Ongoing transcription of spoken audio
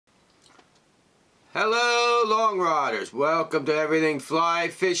Hello long rodders, welcome to Everything Fly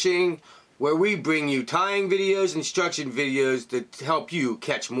Fishing, where we bring you tying videos, instruction videos that help you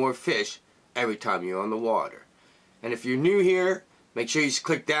catch more fish every time you're on the water. And if you're new here, make sure you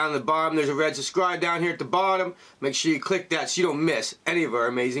click down at the bottom. There's a red subscribe down here at the bottom. Make sure you click that so you don't miss any of our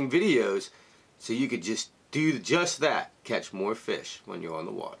amazing videos, so you could just do just that, catch more fish when you're on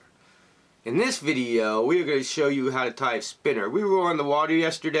the water. In this video, we're going to show you how to tie a spinner. We were on the water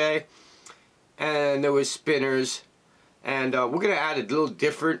yesterday, and there was spinners, and we're going to add a little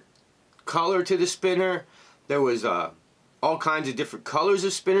different color to the spinner. There was all kinds of different colors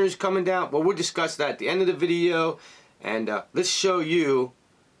of spinners coming down. Well, we'll discuss that at the end of the video, and let's show you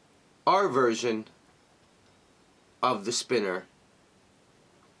our version of the spinner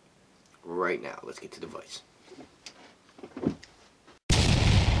right now. Let's get to the vise.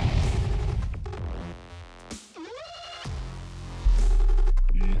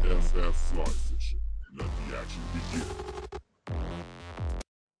 EFF fly fishing. Let the action begin.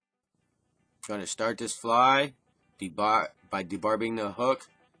 Going to start this fly by debarbing the hook,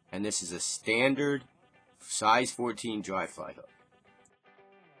 and this is a standard size 14 dry fly hook.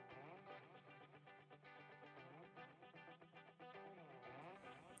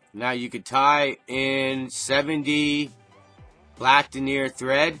 Now you could tie in 70 black denier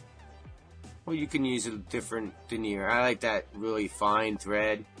thread, or you can use a different denier. I like that really fine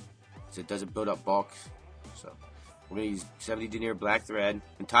thread so it doesn't build up bulk. So we're going to use 70 denier black thread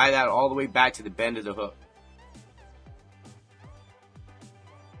and tie that all the way back to the bend of the hook.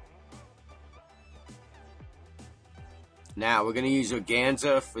 Now we're going to use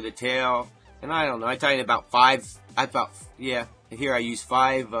organza for the tail, and I don't know, I tie in about here I use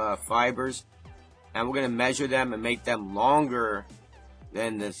 5 fibers, and we're going to measure them and make them longer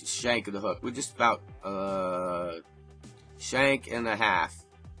than the shank of the hook. We're just about shank and a half,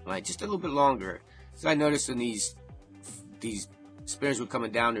 like just a little bit longer. So I noticed when these spinners were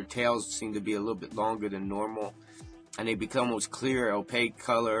coming down, their tails seem to be a little bit longer than normal, and they become almost clear, opaque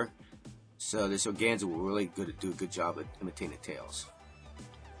color. So this organza will really do a good job at imitating the tails.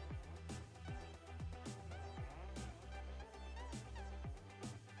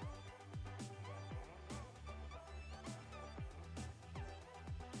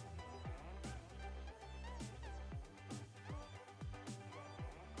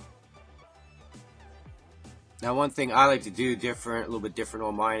 Now one thing I like to do different, a little bit different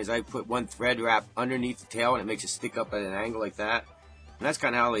on mine, is I put one thread wrap underneath the tail and it makes it stick up at an angle like that. And that's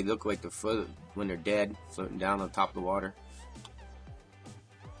kind of how they look like when they're dead, floating down on top of the water.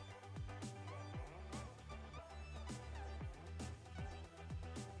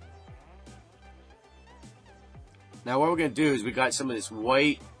 Now what we're going to do is we got some of this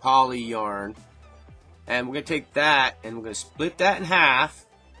white poly yarn, and we're going to take that and we're going to split that in half.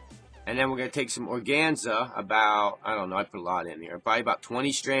 And then we're going to take some organza, about, I don't know, I put a lot in here, probably about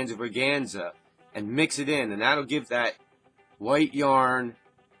 20 strands of organza, and mix it in. And that'll give that white yarn,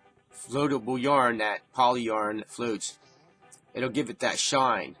 floatable yarn, that poly yarn that floats, it'll give it that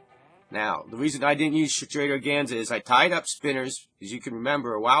shine. Now, the reason I didn't use straight organza is I tied up spinners, as you can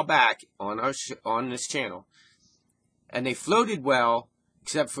remember, a while back on this channel. And they floated well,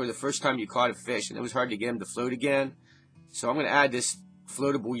 except for the first time you caught a fish, and it was hard to get them to float again. So I'm going to add this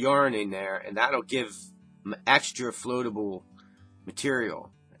floatable yarn in there, and that'll give extra floatable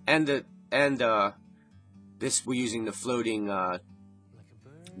material. And this we're using the floating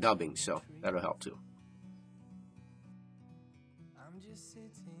dubbing, so that'll help too.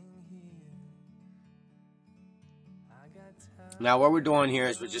 Now what we're doing here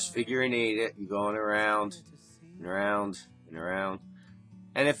is we're just figuring it and going around and around and around.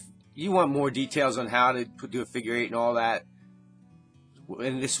 And if you want more details on how to do a figure 8 and all that,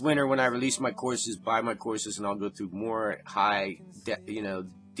 in this winter when I release my courses, buy my courses, and I'll go through more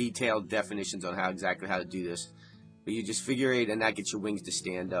detailed definitions on exactly how to do this. But you just figure 8, and that gets your wings to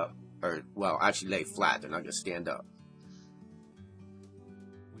stand up, or well, actually lay flat. They're not going to stand up.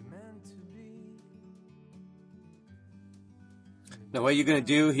 Now what you're going to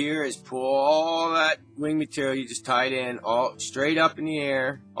do here is pull all that wing material you just tied in all straight up in the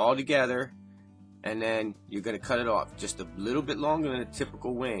air, all together. And then you're going to cut it off just a little bit longer than a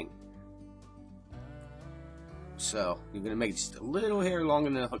typical wing. So you're going to make it just a little hair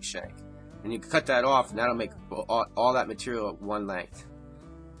longer than a hook shank. And you can cut that off, and that'll make all that material at one length.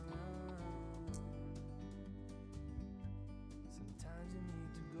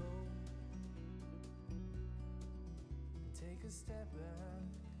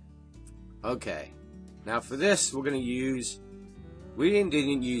 Okay, now for this we're going to use We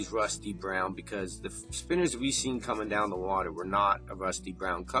didn't use rusty brown because the spinners we seen coming down the water were not a rusty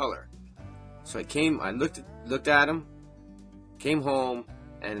brown color. So I looked at them, came home,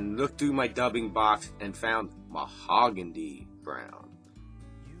 and looked through my dubbing box and found mahogany brown,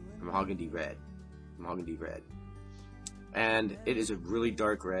 mahogany red, and it is a really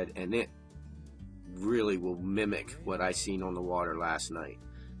dark red, and it really will mimic what I seen on the water last night.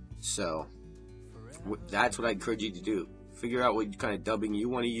 So that's what I encourage you to do. Figure out what kind of dubbing you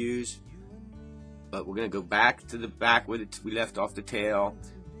want to use. But we're going to go back to the back where we left off the tail,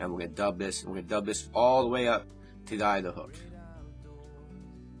 and we're going to dub this. We're going to dub this all the way up to the eye of the hook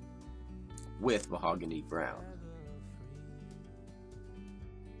with mahogany brown.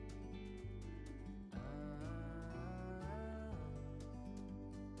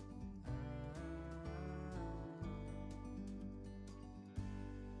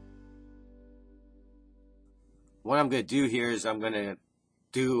 What I'm going to do here is I'm going to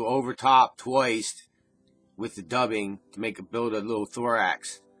do over top twice with the dubbing to build a little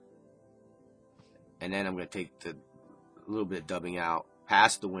thorax, and then I'm going to take a little bit of dubbing out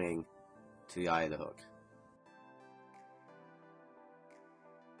past the wing to the eye of the hook.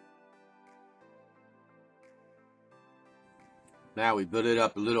 Now we build it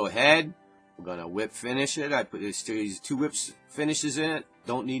up a little head. We're going to whip finish it. I put these 2 whip finishes in it.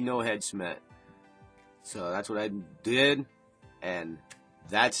 Don't need no head cement. So that's what I did, and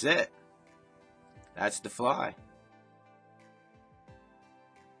that's it. That's the fly.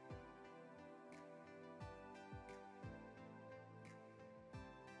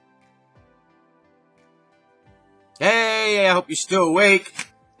 Hey, I hope you're still awake.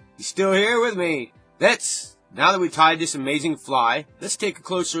 You're still here with me. Now that we tied this amazing fly, let's take a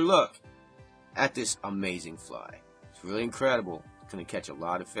closer look at this amazing fly. It's really incredible. It's going to catch a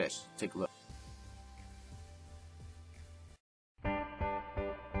lot of fish. Take a look.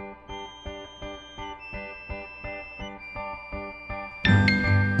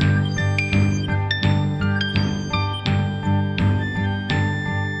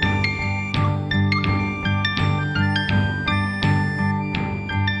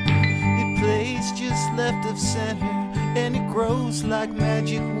 Left of center, and it grows like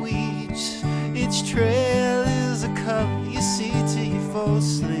magic weeds. Its trail is a color you see till you fall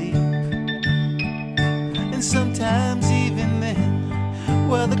asleep, and sometimes even then,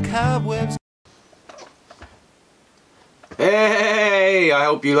 well, the cobwebs. Hey, I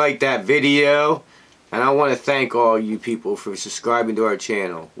hope you liked that video, and I want to thank all you people for subscribing to our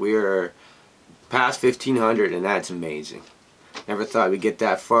channel. We are past 1,500, and that's amazing. Never thought we'd get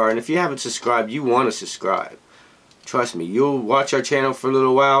that far. And if you haven't subscribed, you want to subscribe. Trust me, you'll watch our channel for a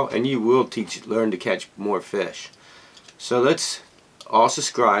little while, and you will learn to catch more fish. So let's all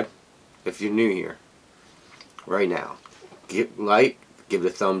subscribe if you're new here. Right now, give it a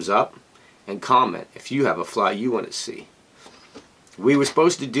thumbs up, and comment if you have a fly you want to see. We were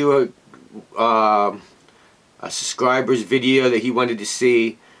supposed to do a subscriber's video that he wanted to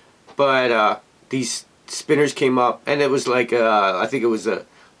see, but these spinners came up, and it was like I think it was a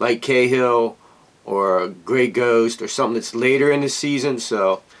Light Cahill or a Gray Ghost or something that's later in the season.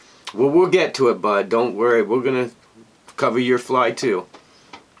 So we'll get to it, bud. Don't worry, we're gonna cover your fly too.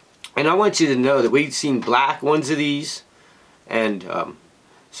 And I want you to know that we've seen black ones of these, and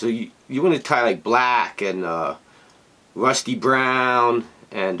so you want to tie like black and rusty brown,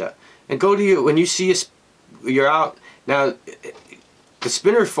 and go to when you see you're out now. The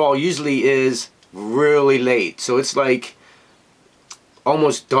spinner fall usually is really late, so it's like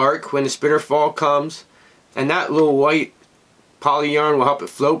almost dark when the spinner fall comes, and that little white poly yarn will help it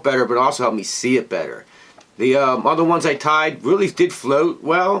float better, but also help me see it better. The other ones I tied really did float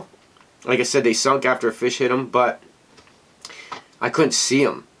well. Like I said, they sunk after a fish hit them, but I couldn't see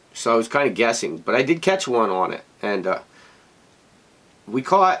them, so I was kind of guessing. But I did catch one on it, and I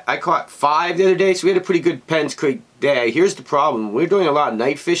caught 5 the other day, so we had a pretty good Penns Creek day. Here's the problem: we're doing a lot of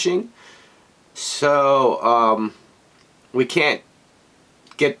night fishing, so we can't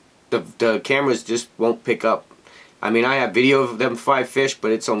get the cameras just won't pick up. I mean, I have video of them 5 fish,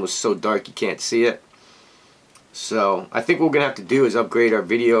 but it's almost so dark you can't see it. So I think what we're gonna have to do is upgrade our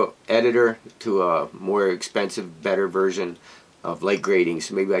video editor to a more expensive, better version of light grading.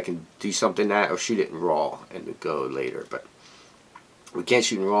 So maybe I can do something that, or shoot it in RAW and go later. But we can't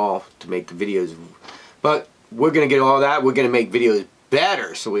shoot in RAW to make the videos. But we're gonna get all that. We're gonna make videos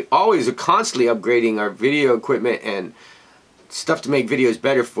better. So we always are constantly upgrading our video equipment and stuff to make videos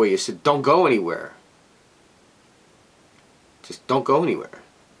better for you. So don't go anywhere. Just don't go anywhere.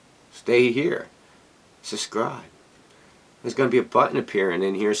 Stay here. Subscribe. There's going to be a button appearing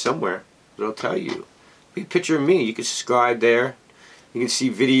in here somewhere that'll tell you. Be a picture of me. You can subscribe there. You can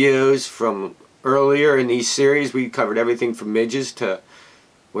see videos from earlier in these series. We covered everything from midges to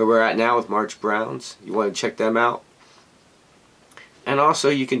where we're at now with March Browns. You want to check them out. And also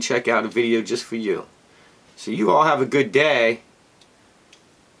you can check out a video just for you. So you all have a good day.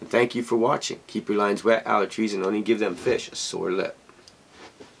 And thank you for watching. Keep your lines wet, out of trees, and only give them fish a sore lip.